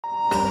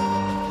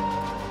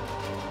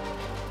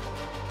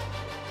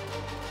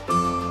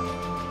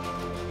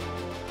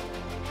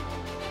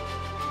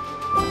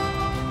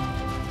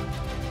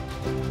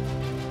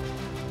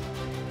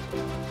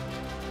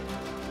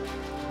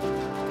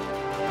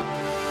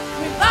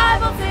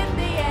angels in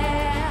the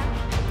air,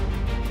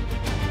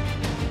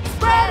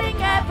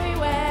 spreading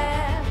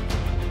everywhere,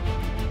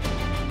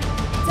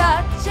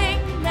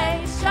 touching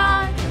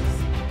nations,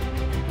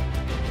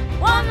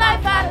 one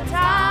life at a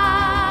time.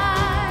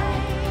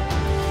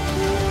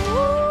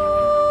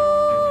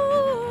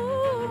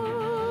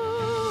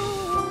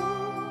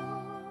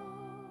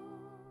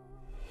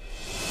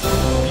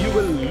 You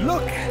will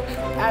look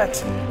at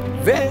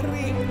very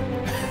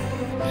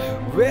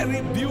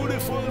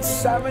beautiful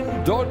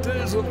 7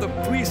 daughters of the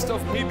priest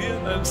of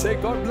Midian and say,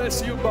 God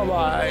bless you,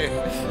 bye-bye.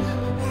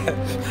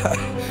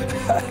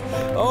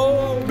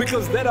 Oh,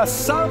 because there are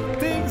some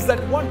things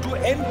that want to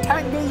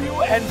entangle you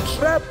and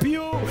trap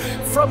you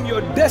from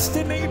your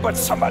destiny, but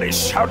somebody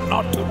shout,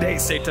 not today,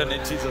 Satan,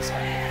 in Jesus'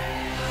 name.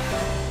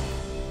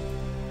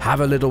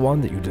 Have a little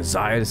one that you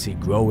desire to see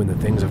grow in the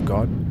things of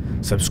God?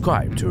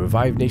 Subscribe to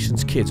Revive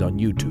Nations Kids on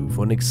YouTube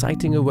for an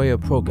exciting array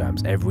of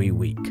programs every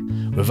week.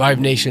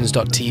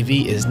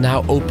 ReviveNations.tv is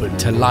now open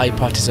to live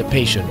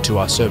participation to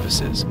our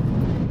services.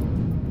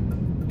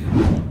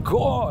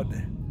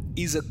 God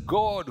is a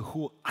God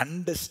who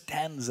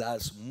understands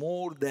us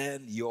more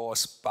than your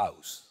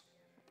spouse.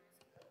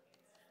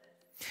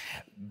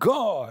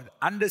 God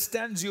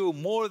understands you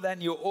more than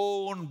your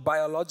own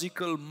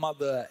biological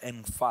mother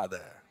and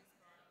father.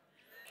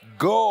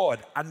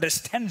 God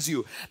understands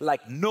you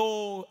like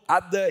no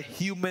other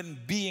human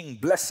being.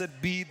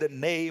 Blessed be the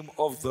name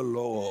of the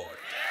Lord.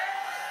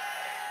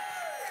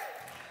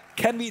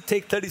 Can we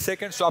take 30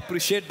 seconds to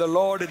appreciate the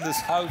Lord in this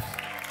house?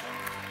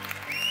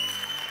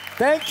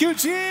 Thank you,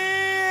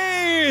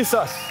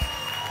 Jesus.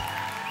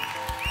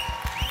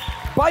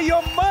 By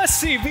your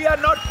mercy, we are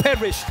not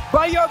perished.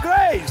 By your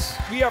grace,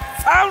 we are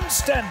found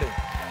standing.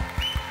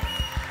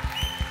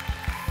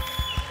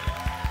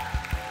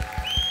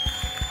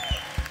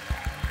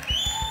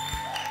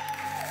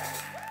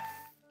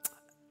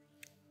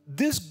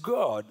 This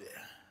God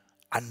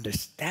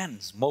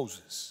understands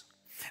Moses.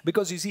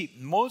 Because you see,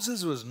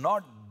 Moses was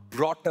not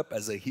brought up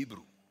as a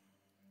Hebrew.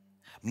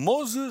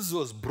 Moses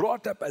was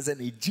brought up as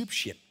an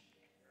Egyptian.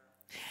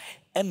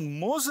 And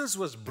Moses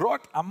was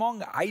brought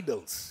among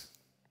idols.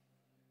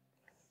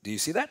 Do you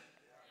see that?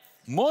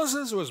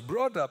 Moses was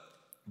brought up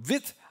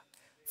with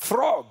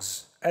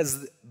frogs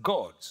as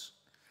gods.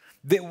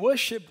 They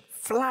worshipped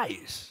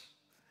flies.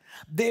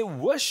 They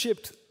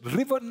worshipped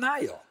River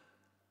Nile.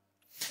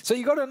 So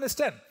you got to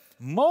understand,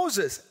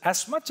 Moses,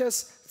 as much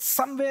as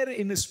somewhere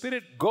in his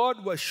spirit,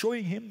 God was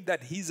showing him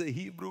that he's a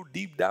Hebrew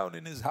deep down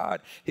in his heart,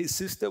 his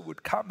sister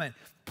would come and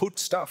put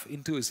stuff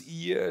into his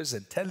ears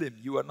and tell him,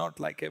 you are not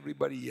like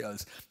everybody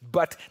else.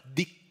 But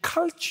the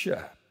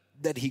culture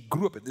that he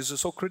grew up in, this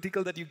is so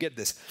critical that you get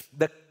this,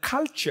 the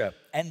culture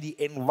and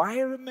the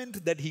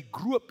environment that he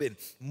grew up in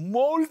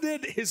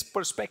molded his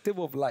perspective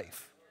of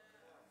life.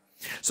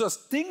 So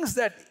things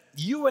that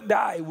you and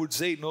I would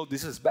say, no,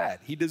 this is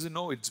bad. He doesn't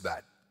know it's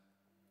bad.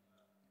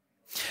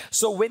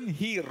 So when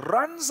he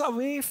runs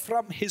away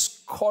from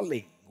his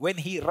calling,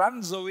 he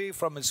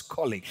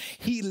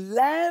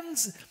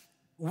lands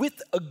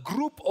with a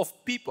group of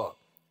people,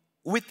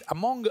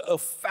 among a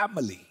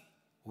family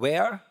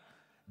where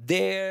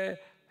there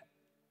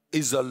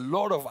is a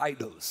lot of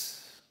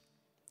idols.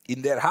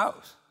 In their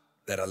house,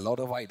 there are a lot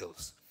of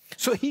idols.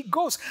 So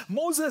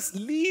Moses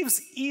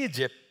leaves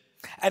Egypt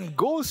and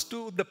goes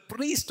to the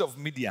priest of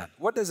Midian.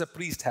 What does a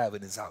priest have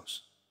in his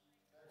house?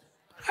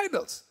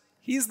 Idols.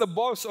 He's the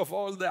boss of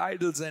all the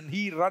idols and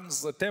he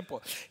runs the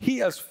temple. He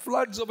has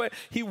floods of it.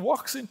 He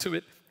walks into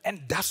it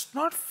and does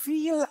not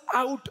feel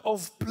out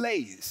of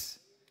place.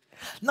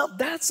 Now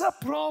that's a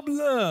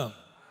problem.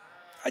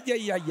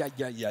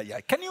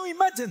 Can you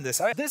imagine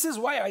this? This is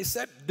why I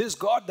said this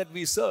God that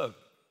we serve.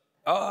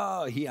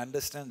 He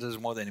understands us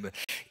more than anybody.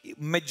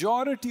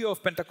 Majority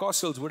of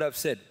Pentecostals would have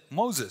said,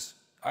 Moses,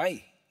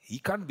 he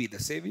can't be the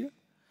savior.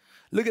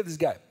 Look at this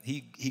guy.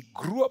 He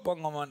grew up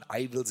among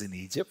idols in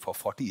Egypt for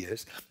 40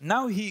 years.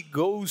 Now he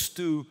goes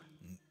to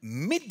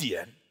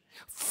Midian.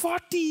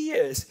 40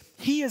 years,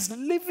 he is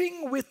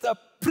living with a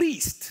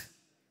priest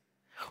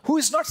who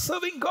is not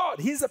serving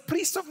God. He is a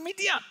priest of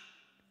Midian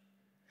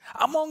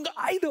among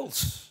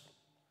idols.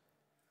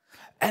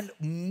 And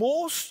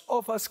most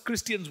of us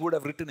Christians would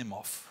have written him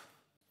off.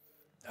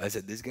 I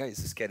said, this guy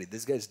is scary.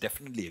 This guy is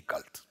definitely a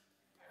cult.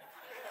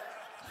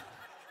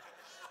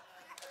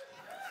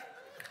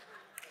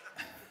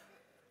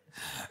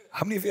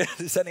 How many of you are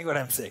understanding what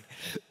I'm saying?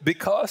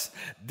 Because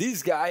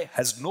this guy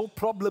has no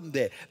problem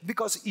there.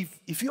 Because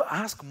if you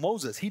ask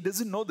Moses, he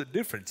doesn't know the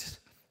difference.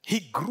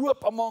 He grew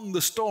up among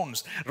the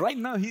stones. Right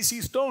now he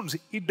sees stones.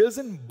 It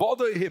doesn't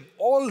bother him.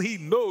 All he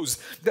knows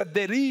that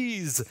there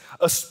is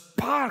a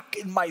spark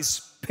in my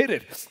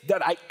spirit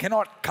that I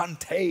cannot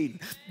contain.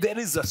 There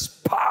is a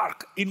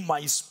spark in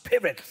my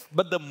spirit.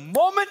 But the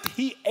moment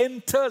he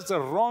enters the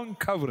wrong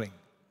covering,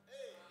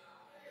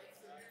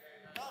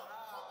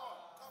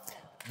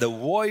 the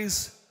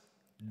voice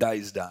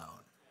dies down.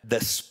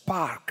 The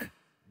spark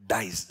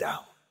dies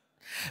down.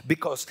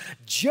 Because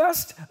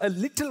just a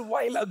little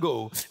while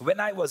ago, when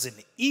I was in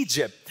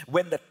Egypt,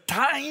 when the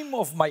time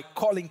of my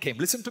calling came,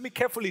 listen to me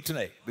carefully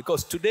tonight,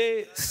 because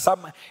today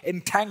some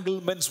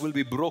entanglements will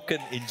be broken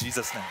in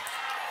Jesus' name.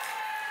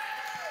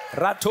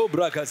 Rato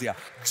Brakazia.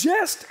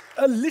 Just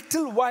a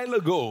little while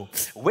ago,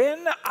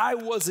 when I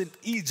was in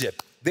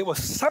Egypt, there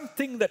was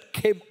something that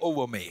came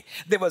over me.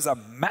 There was a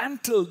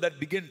mantle that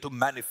began to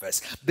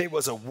manifest. There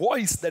was a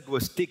voice that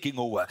was taking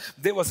over.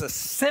 There was a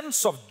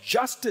sense of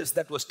justice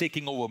that was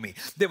taking over me.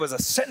 There was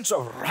a sense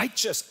of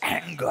righteous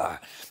anger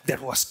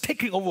that was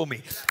taking over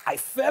me. I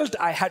felt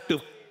I had to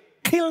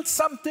kill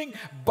something,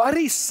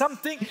 bury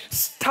something,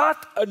 start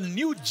a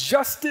new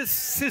justice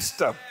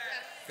system.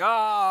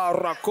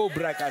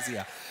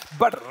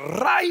 But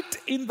right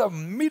in the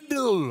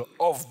middle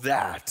of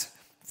that,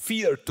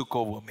 fear took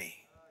over me.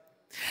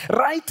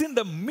 Right in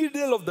the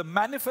middle of the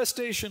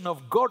manifestation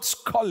of God's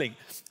calling,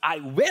 I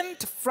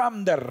went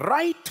from the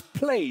right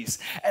place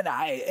and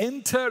I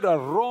entered a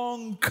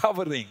wrong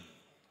covering.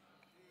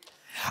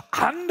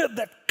 Under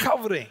that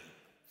covering,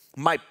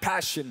 my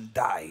passion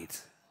died.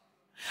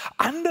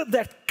 Under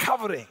that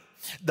covering,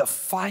 the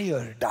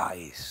fire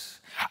dies.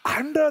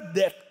 Under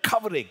that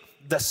covering,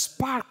 the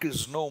spark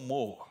is no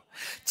more.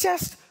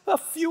 Just a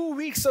few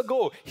weeks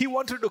ago, he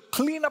wanted to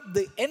clean up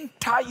the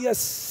entire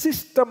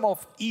system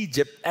of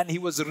Egypt and he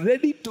was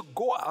ready to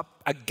go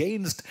up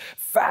against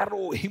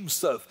Pharaoh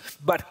himself.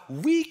 But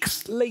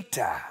weeks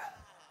later,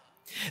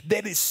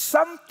 there is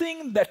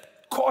something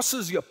that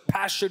causes your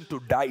passion to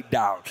die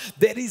down.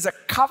 There is a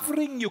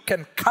covering you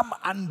can come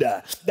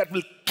under that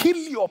will kill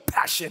your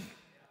passion.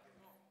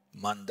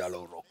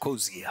 Mandalo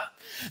Rokozia.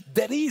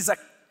 There is a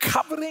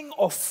covering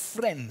of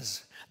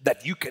friends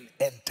that you can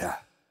enter.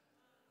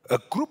 A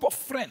group of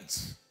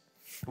friends,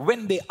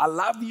 when they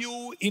allow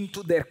you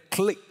into their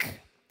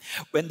clique,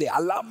 when they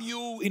allow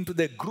you into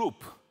their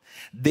group,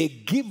 they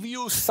give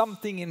you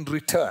something in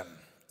return.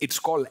 It's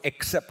called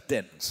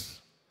acceptance.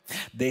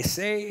 They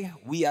say,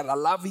 we are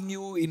allowing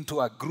you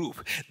into a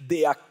group.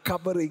 They are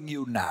covering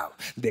you now.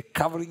 They're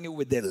covering you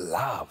with their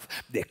love.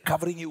 They're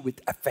covering you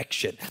with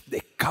affection.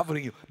 They're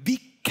covering you. Be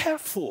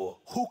careful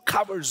who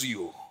covers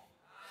you.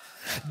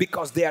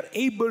 Because they are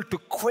able to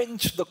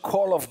quench the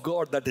call of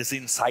God that is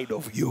inside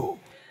of you.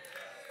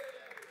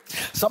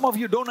 Some of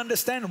you don't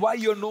understand why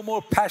you're no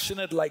more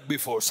passionate like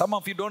before. Some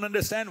of you don't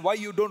understand why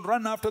you don't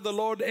run after the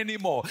Lord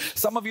anymore.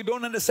 Some of you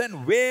don't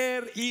understand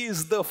where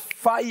is the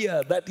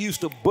fire that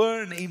used to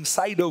burn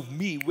inside of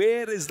me.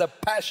 Where is the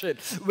passion?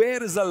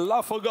 Where is the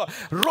love for God?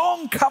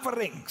 Wrong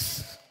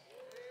coverings.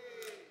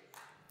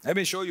 Let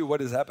me show you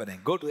what is happening.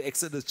 Go to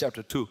Exodus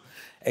chapter 2.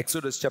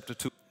 Exodus chapter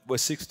 2,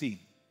 verse 16.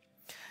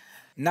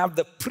 Now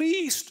the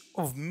priest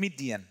of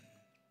Midian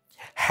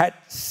had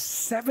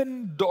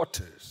 7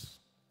 daughters,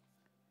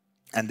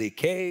 and they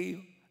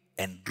came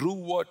and drew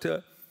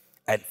water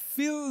and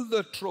filled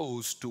the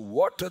troughs to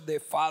water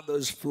their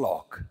father's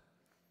flock.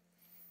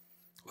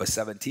 Verse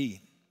 17.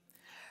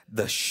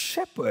 The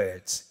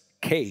shepherds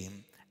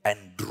came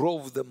and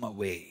drove them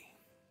away,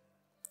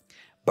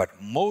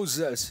 but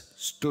Moses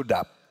stood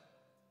up.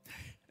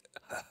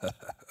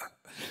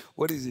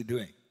 What is he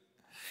doing?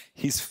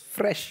 He's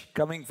fresh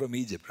coming from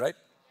Egypt, right?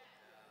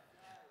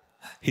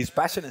 His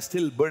passion is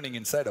still burning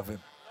inside of him.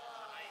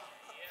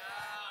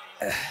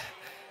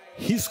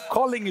 His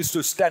calling is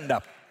to stand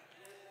up.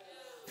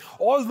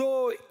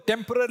 Although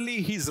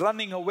temporarily he's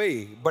running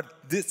away,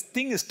 but this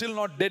thing is still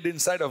not dead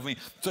inside of me.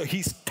 So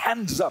he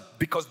stands up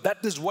because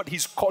that is what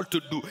he's called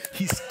to do.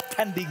 He's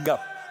standing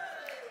up.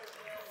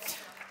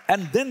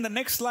 And then the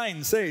next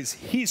line says,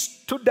 he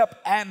stood up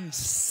and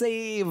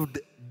saved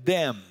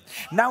them.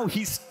 Now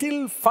he's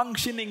still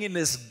functioning in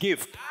his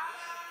gift.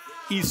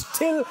 He's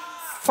still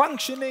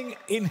functioning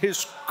in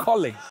his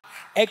calling.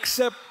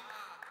 Except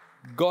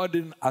God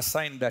didn't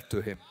assign that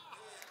to him.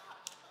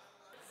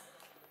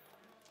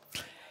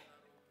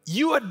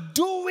 You are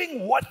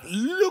doing what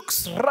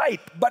looks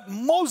right. But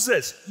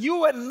Moses,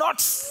 you were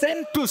not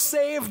sent to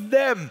save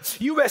them.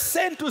 You were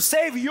sent to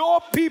save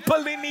your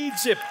people in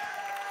Egypt.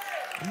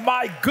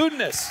 My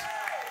goodness.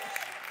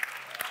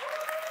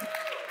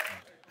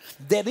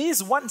 There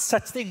is one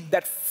such thing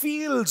that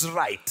feels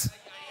right,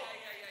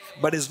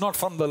 but is not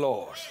from the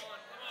Lord.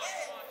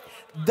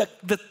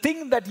 The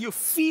thing that you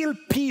feel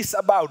peace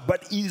about,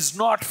 but is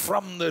not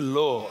from the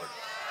Lord.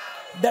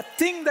 The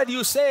thing that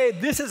you say,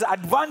 this is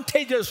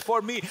advantageous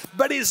for me,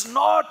 but is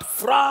not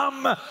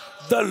from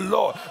the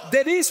Lord.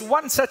 There is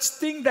one such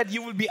thing that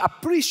you will be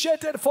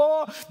appreciated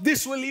for.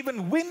 This will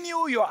even win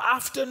you your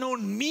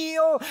afternoon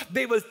meal.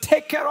 They will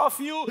take care of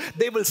you.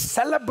 They will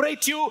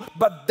celebrate you,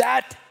 but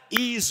that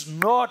is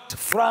not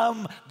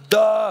from the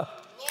Lord.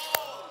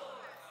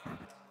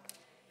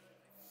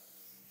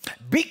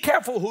 Be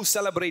careful who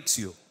celebrates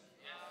you.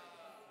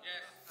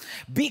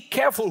 Be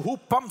careful who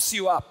pumps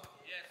you up.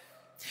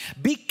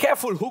 Be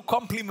careful who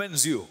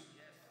compliments you.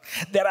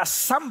 There are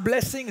some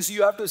blessings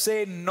you have to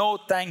say, no,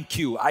 thank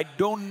you. I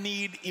don't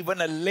need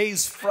even a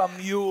lace from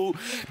you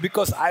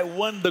because I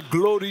want the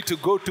glory to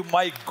go to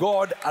my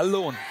God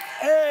alone.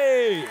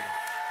 Hey!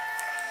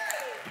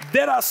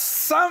 There are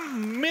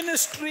some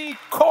ministry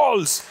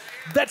calls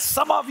that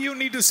some of you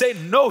need to say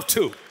no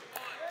to.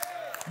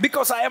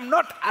 Because I am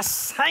not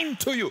assigned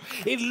to you.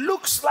 It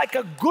looks like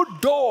a good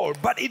door,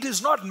 but it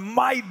is not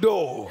my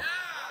door.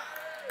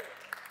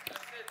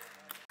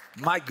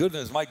 My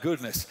goodness, my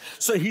goodness.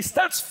 So he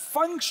starts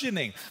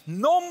functioning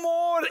no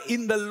more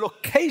in the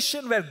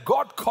location where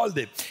God called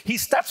him. He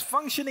starts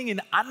functioning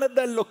in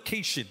another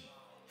location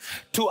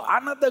to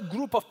another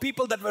group of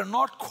people that were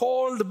not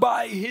called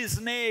by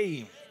his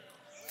name.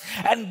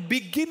 And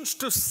begins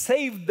to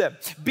save them,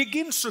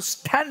 begins to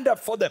stand up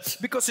for them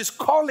because his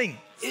calling.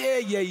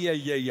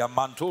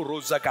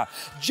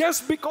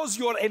 Just because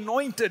you're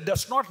anointed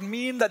does not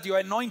mean that your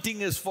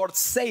anointing is for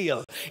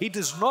sale. It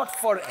is not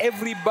for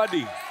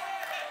everybody.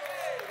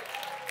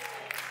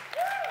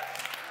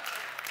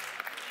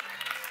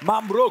 I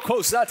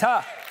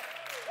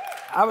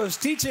was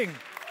teaching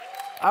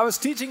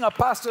our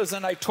pastors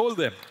and I told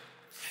them,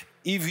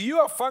 if you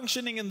are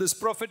functioning in this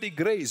prophetic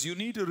grace, you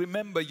need to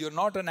remember you're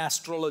not an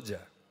astrologer.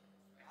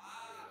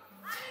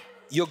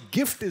 Your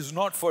gift is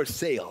not for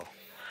sale.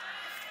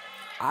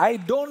 I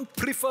don't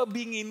prefer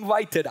being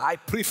invited. I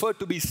prefer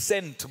to be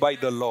sent by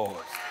the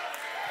Lord.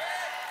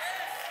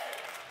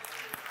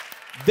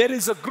 There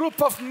is a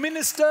group of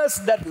ministers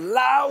that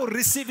love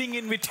receiving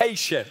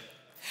invitation.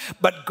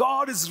 But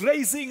God is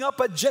raising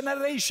up a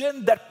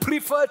generation that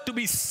prefer to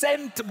be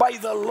sent by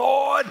the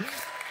Lord.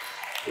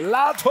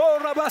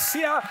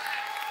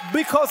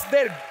 Because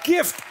their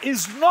gift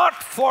is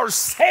not for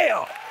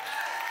sale.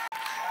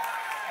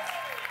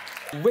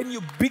 When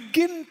you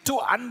begin to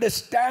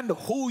understand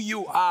who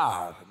you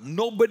are,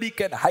 nobody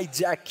can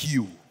hijack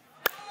you.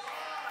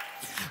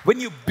 When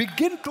you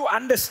begin to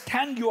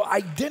understand your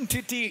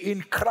identity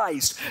in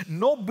Christ,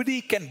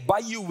 nobody can buy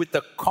you with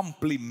a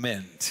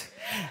compliment.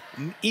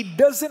 It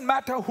doesn't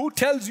matter who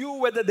tells you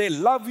whether they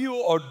love you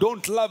or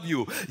don't love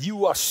you.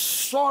 You are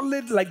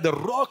solid like the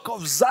rock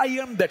of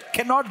Zion that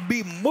cannot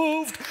be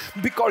moved,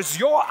 because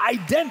your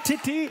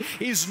identity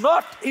is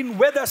not in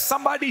whether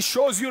somebody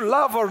shows you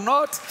love or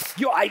not.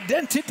 Your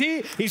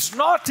identity is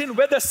not in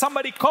whether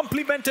somebody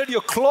complimented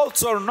your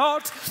clothes or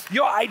not.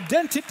 Your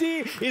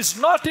identity is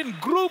not in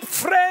group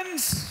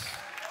friends.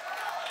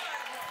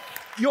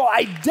 Your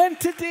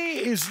identity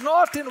is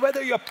not in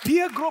whether your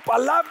peer group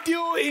allowed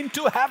you in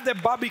to have the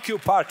barbecue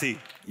party.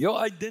 Your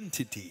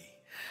identity,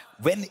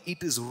 when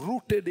it is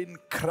rooted in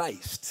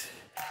Christ,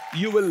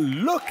 you will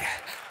look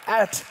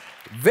at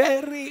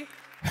very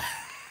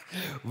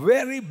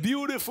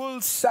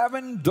beautiful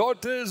 7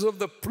 daughters of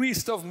the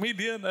priest of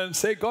Midian and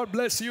say, God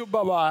bless you,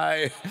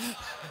 bye-bye.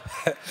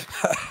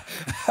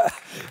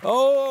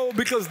 Oh,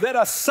 because there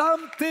are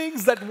some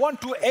things that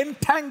want to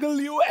entangle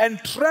you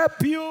and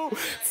trap you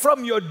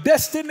from your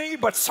destiny,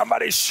 but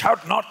somebody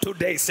shout, not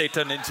today,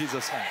 Satan, in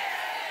Jesus' name.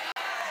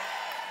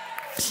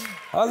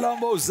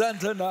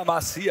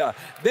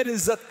 There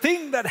is a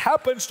thing that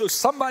happens to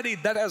somebody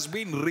that has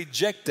been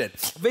rejected.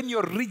 When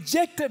you're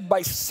rejected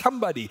by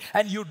somebody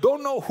and you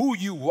don't know who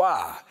you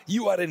are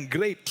in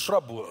great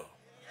trouble.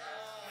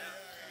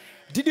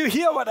 Did you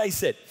hear what I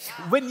said?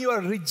 When you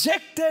are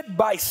rejected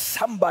by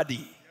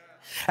somebody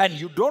and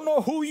you don't know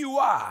who you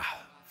are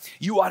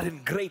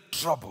in great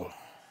trouble.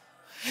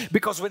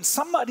 Because when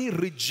somebody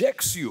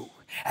rejects you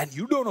and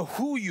you don't know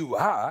who you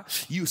are,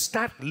 you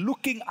start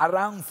looking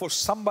around for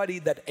somebody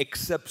that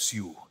accepts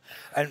you.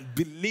 And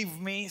believe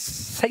me,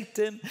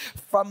 Satan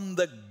from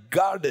the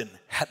garden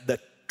had the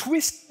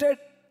twisted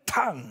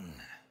tongue.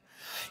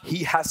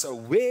 He has a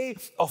way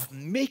of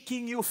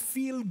making you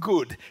feel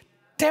good.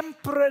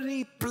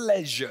 Temporary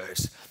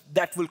pleasures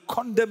that will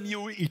condemn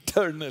you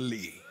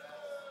eternally.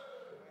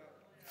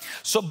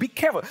 So be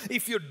careful.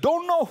 If you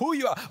don't know who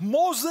you are,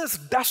 Moses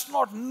does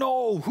not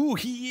know who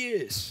he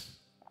is.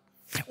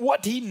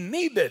 What he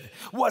needed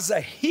was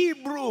a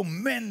Hebrew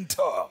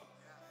mentor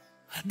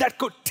that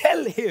could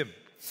tell him,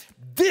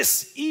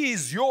 this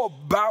is your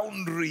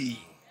boundary.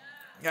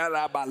 I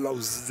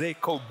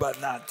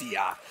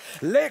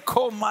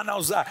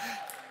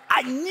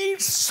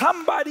need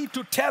somebody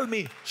to tell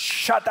me,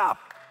 shut up.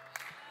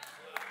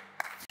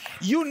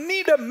 You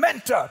need a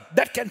mentor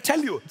that can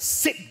tell you,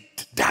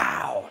 sit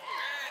down.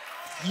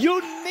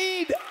 You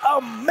need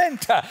a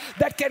mentor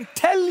that can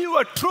tell you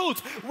a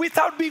truth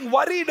without being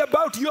worried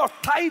about your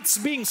tithes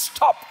being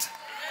stopped.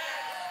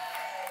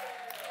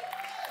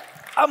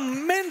 A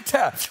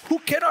mentor who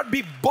cannot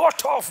be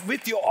bought off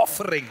with your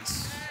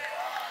offerings.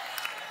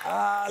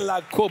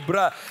 La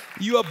Cobra,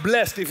 you are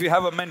blessed if you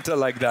have a mentor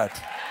like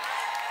that.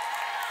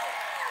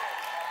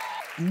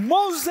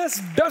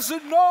 Moses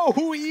doesn't know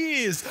who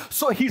he is,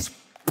 so he's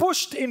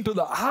pushed into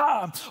the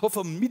arms of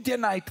a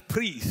Midianite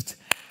priest.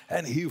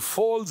 And he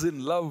falls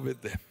in love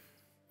with them.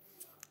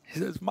 He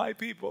says, my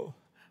people,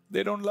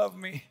 they don't love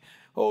me.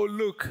 Oh,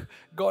 look,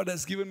 God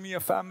has given me a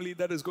family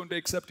that is going to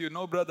accept you.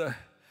 No, brother,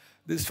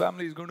 this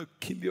family is going to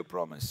kill your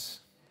promise.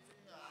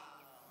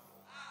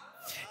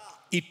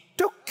 It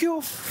took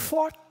you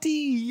 40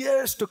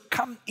 years to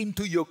come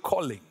into your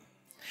calling.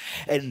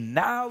 And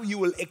now you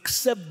will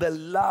accept the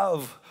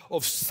love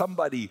of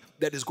somebody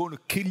that is going to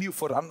kill you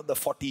for another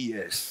 40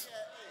 years.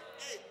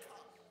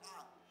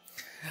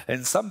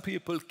 And some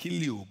people kill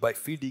you by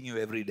feeding you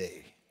every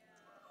day.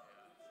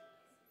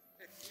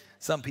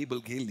 Some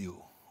people kill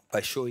you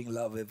by showing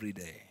love every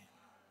day.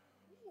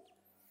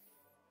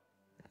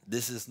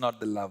 This is not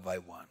the love I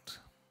want.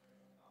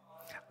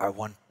 I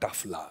want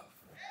tough love.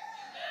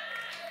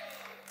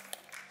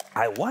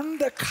 I want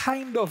the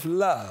kind of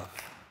love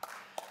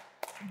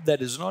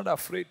that is not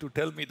afraid to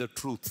tell me the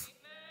truth.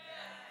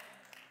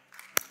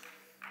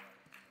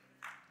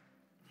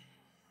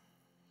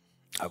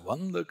 I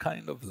want the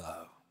kind of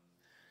love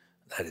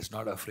that is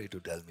not afraid to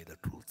tell me the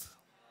truth.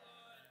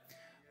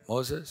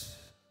 Moses,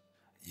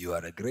 you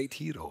are a great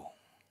hero,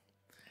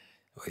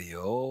 where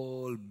you're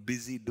all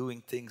busy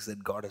doing things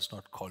that God has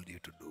not called you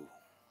to do.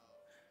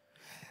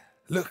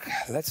 Look,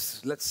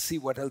 let's see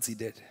what else he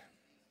did.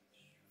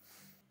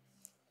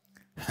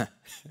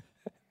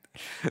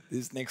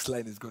 This next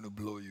line is going to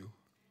blow you.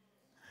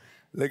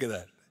 Look at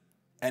that.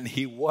 And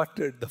he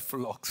watered the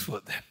flocks for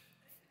them.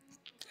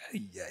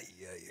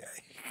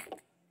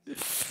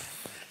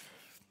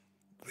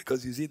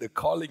 Because you see, the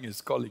calling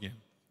is calling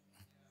him.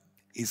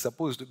 He's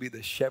supposed to be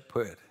the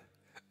shepherd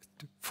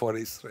for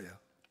Israel.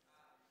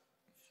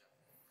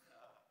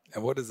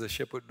 And what does the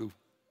shepherd do?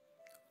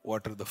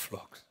 Water the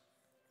flocks.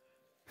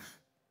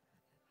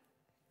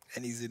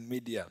 And he's in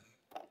Midian,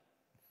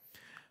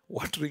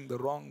 watering the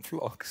wrong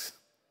flocks.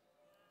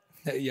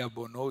 And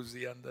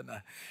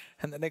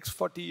the next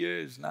 40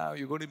 years now,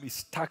 you're going to be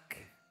stuck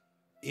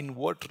in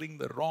watering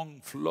the wrong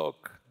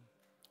flock.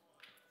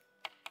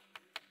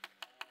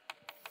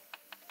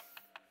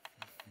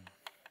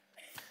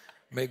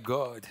 May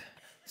God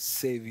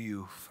save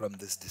you from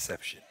this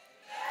deception.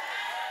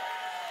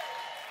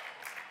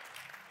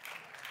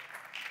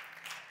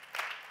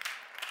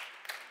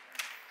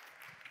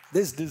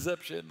 This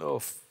deception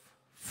of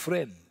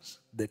friends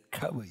that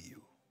cover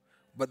you,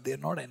 but they're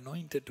not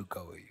anointed to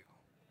cover you.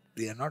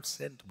 They are not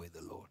sent by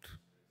the Lord.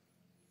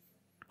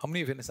 How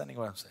many of you understanding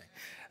what I'm saying?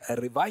 A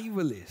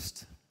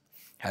revivalist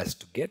has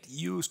to get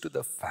used to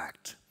the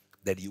fact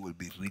that you will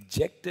be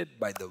rejected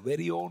by the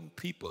very own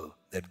people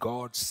that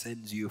God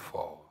sends you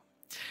for.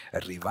 A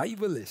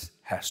revivalist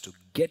has to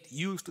get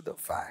used to the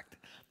fact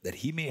that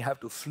he may have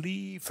to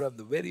flee from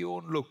the very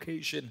own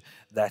location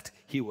that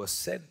he was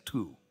sent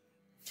to.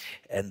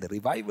 And the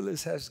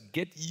revivalist has to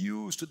get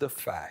used to the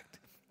fact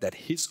that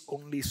his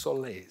only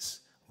solace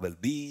will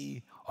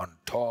be on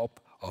top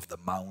of the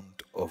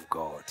Mount of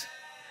God.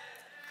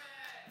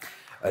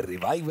 A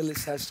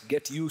revivalist has to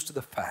get used to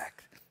the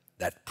fact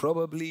that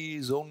probably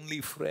his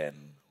only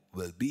friend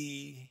will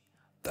be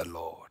the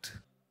Lord.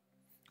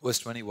 Verse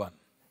 21.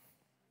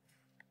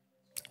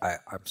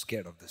 I'm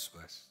scared of this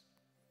verse.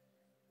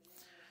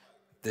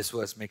 This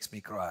verse makes me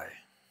cry.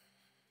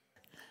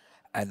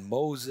 And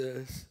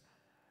Moses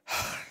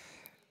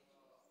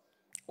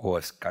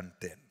was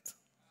content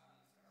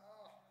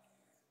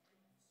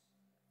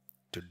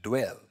to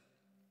dwell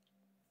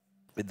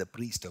with the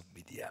priest of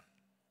Midian.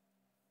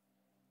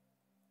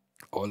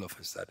 All of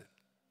a sudden,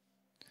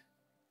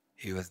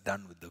 he was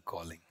done with the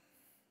calling.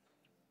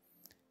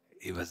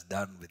 He was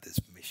done with his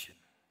mission.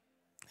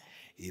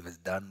 He was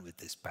done with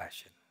his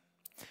passion.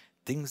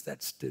 Things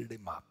that stirred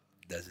him up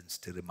doesn't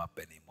stir him up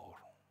anymore.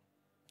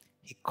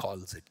 He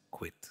calls it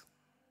quit.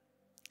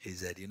 He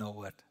said, you know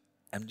what?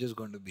 I'm just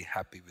going to be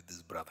happy with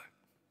this brother.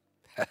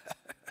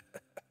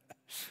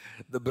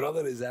 The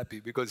brother is happy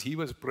because he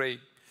was praying.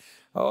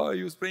 Oh,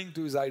 he was praying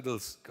to his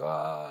idols.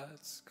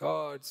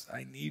 Gods,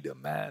 I need a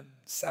man.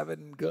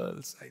 7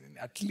 girls. I need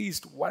at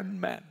least one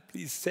man.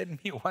 Please send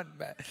me one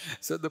man.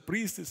 So the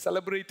priest is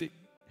celebrating.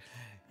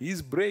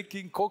 He's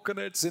breaking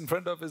coconuts in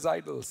front of his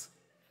idols.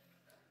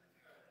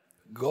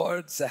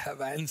 Gods have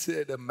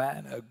answered a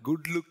man, a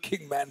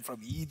good-looking man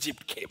from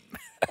Egypt came.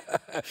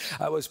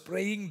 I was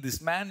praying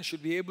this man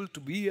should be able to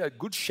be a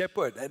good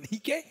shepherd, and he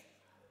came.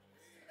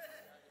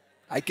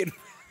 I can...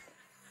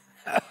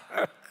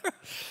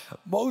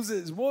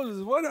 Moses,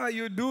 what are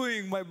you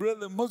doing, my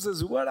brother?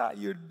 Moses, what are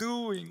you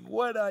doing?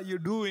 What are you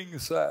doing,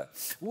 sir?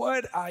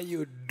 What are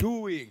you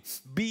doing?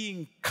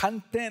 Being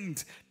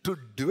content to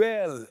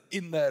dwell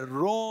in the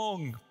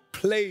wrong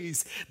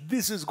place.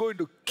 This is going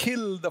to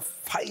kill the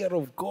fire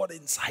of God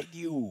inside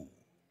you.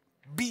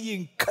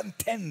 Being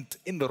content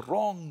in the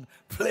wrong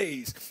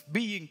place.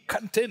 Being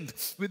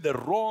content with the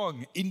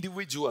wrong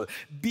individual.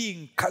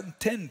 Being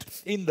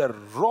content in the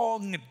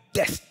wrong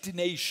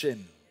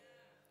destination.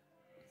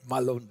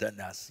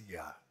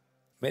 Malondanasia.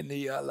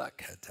 Meniyala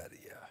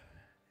Kataria.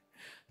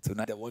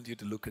 Tonight I want you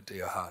to look into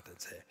your heart and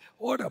say,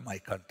 what am I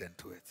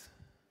content with?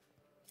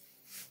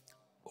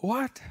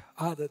 What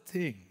are the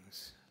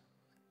things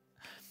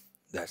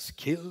that's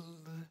killed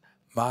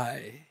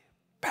my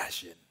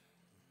passion?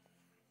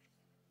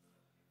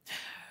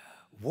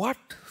 What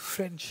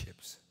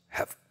friendships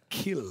have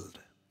killed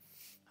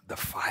the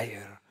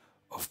fire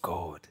of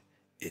God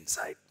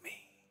inside me?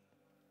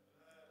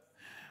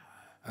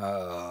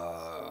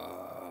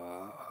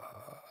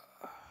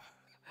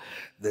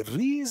 The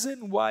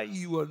reason why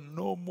you are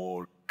no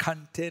more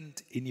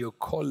content in your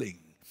calling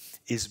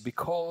is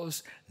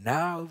because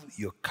now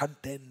you're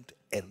content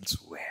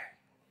elsewhere.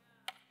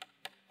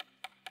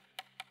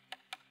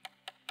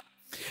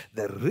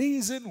 The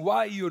reason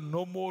why you're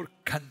no more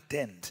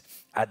content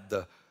at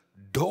the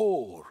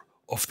door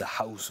of the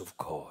house of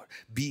God,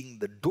 being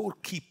the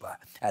doorkeeper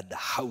at the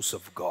house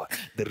of God,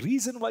 the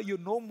reason why you're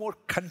no more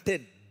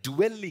content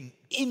dwelling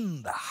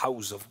in the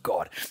house of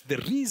God, the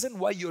reason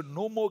why you're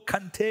no more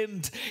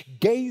content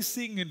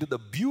gazing into the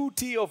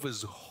beauty of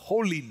His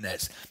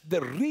holiness,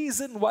 the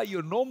reason why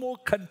you're no more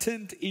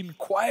content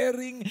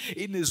inquiring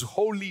in His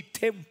holy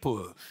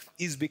temple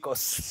is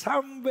because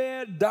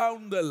somewhere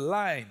down the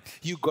line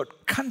you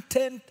got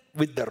content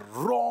with the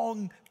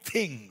wrong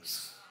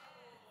things.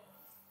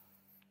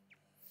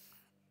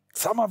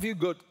 Some of you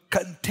got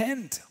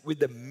content with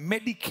the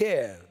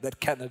Medicare that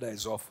Canada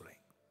is offering.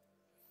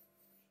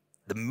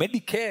 The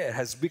Medicare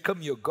has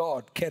become your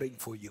God caring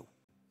for you.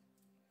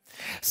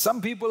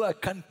 Some people are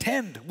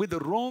content with the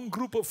wrong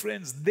group of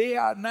friends. They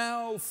are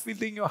now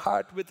filling your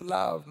heart with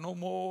love. No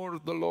more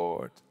the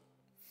Lord.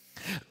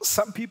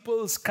 Some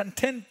people's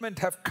contentment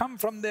have come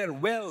from their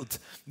wealth.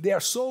 They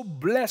are so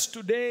blessed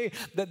today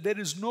that there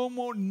is no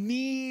more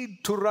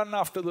need to run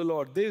after the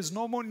Lord. There is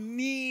no more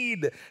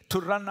need to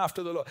run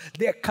after the Lord.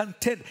 They are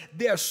content.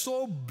 They are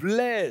so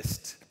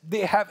blessed.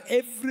 They have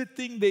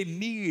everything they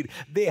need.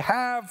 They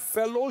have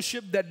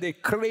fellowship that they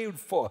craved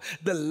for.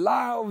 The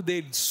love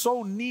they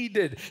so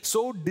needed,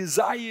 so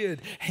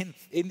desired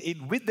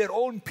with their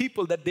own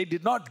people that they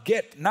did not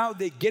get. Now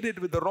they get it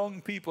with the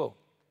wrong people.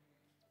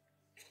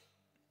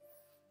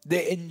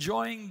 They're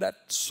enjoying that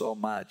so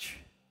much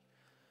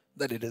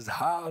that it is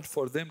hard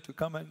for them to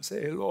come and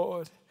say,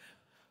 Lord,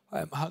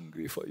 I am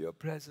hungry for your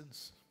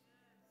presence.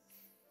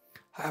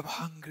 I am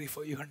hungry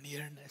for your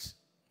nearness.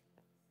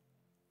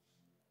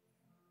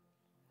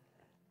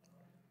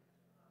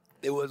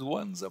 There was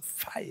once a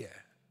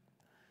fire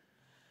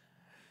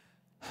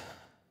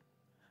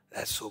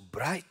that so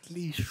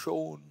brightly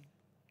shone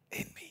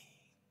in me.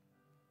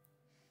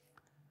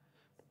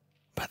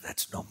 But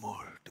that's no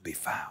more to be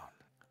found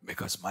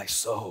because my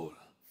soul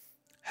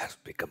has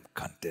become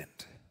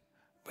content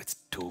with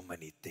too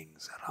many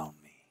things around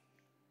me.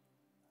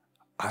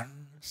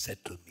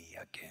 Unsettle me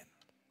again.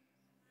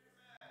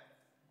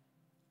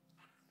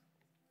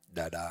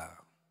 Dada,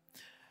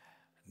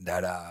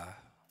 dada,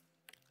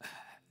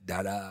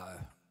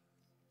 dada,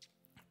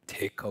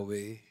 take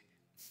away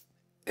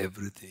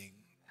everything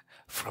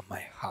from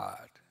my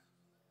heart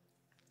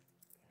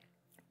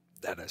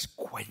that has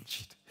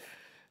quenched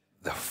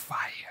the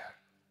fire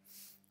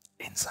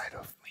inside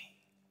of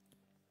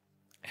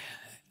me.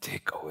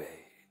 Take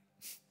away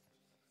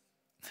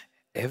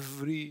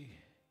every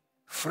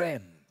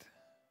friend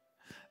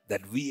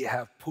that we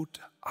have put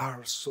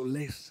our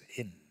solace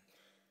in.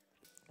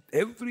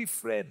 Every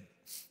friend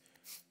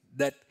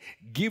that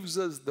gives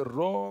us the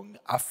wrong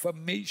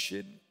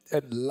affirmation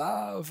and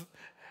love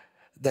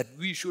that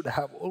we should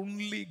have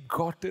only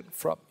gotten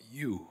from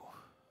you.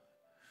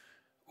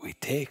 We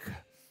take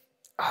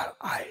our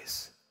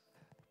eyes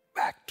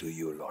back to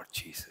you, Lord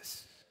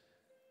Jesus.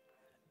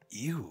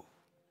 You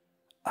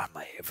are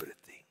my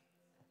everything.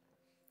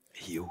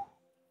 You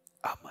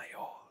are my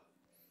all.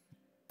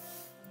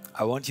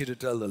 I want you to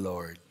tell the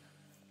Lord,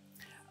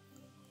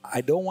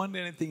 I don't want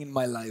anything in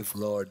my life,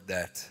 Lord,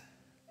 that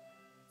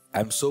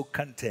I'm so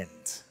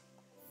content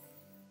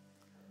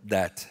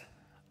that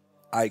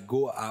I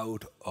go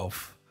out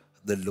of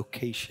the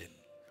location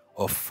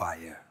of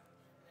fire.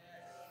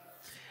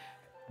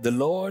 The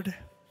Lord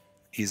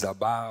is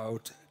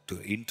about to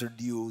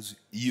introduce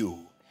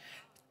you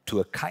to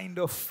a kind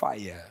of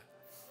fire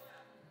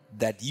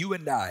that you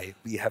and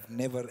we have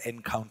never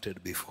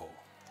encountered before.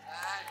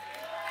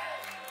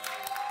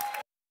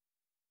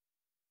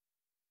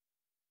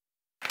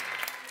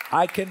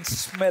 I can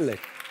smell it.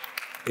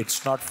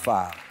 It's not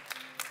far.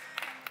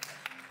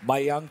 My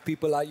young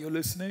people, are you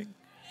listening?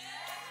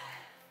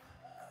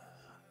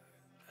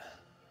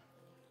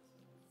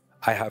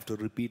 I have to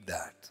repeat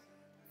that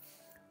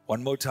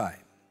one more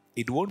time.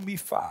 It won't be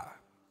far.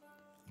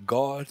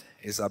 God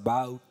is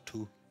about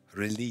to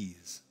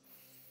release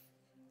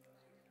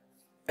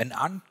an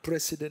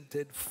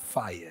unprecedented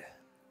fire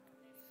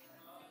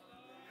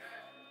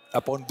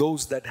upon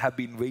those that have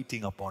been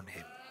waiting upon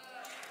Him.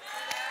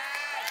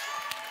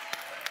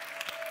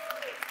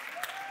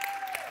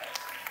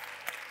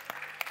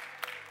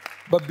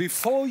 But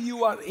before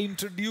you are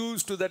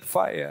introduced to that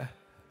fire,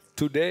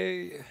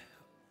 today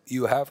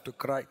you have to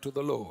cry to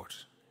the Lord.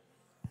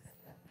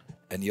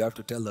 And you have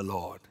to tell the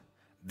Lord,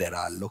 there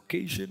are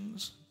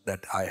locations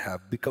that I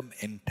have become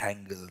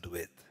entangled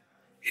with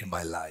in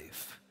my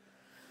life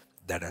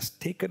that has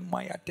taken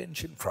my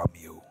attention from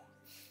you,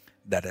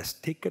 that has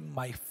taken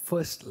my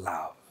first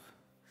love.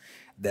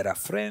 There are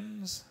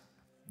friends,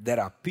 there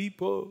are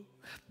people,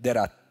 there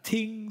are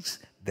things,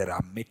 there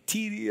are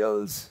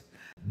materials,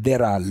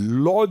 there are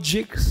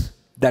logics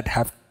that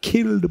have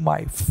killed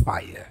my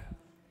fire.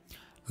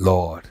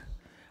 Lord,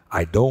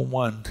 I don't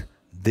want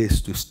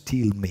this to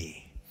steal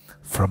me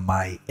from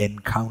my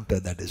encounter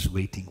that is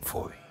waiting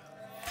for me.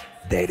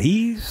 There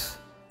is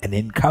an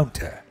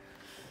encounter.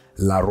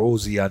 La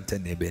Rosiante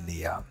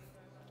Nebenia.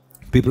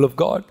 People of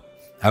God,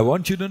 I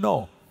want you to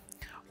know,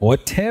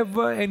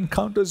 whatever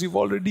encounters you've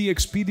already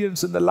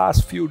experienced in the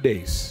last few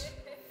days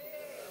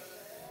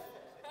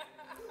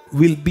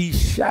will be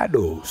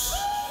shadows.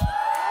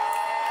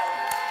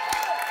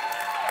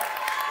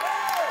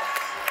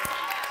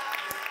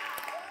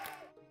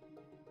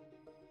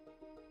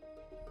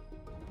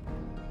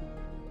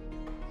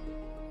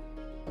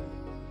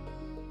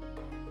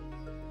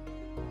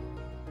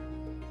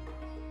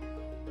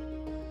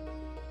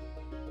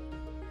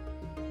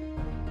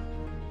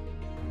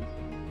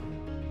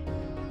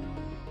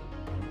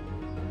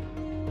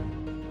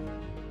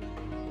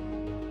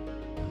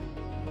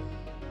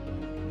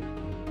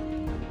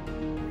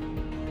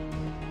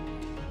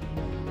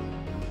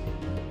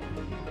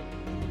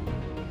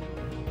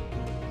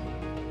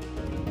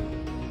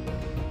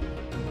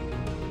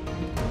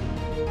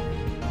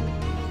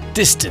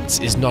 Distance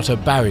is not a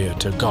barrier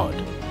to God.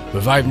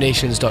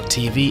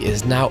 ReviveNations.tv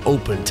is now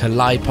open to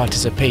live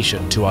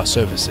participation to our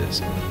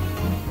services.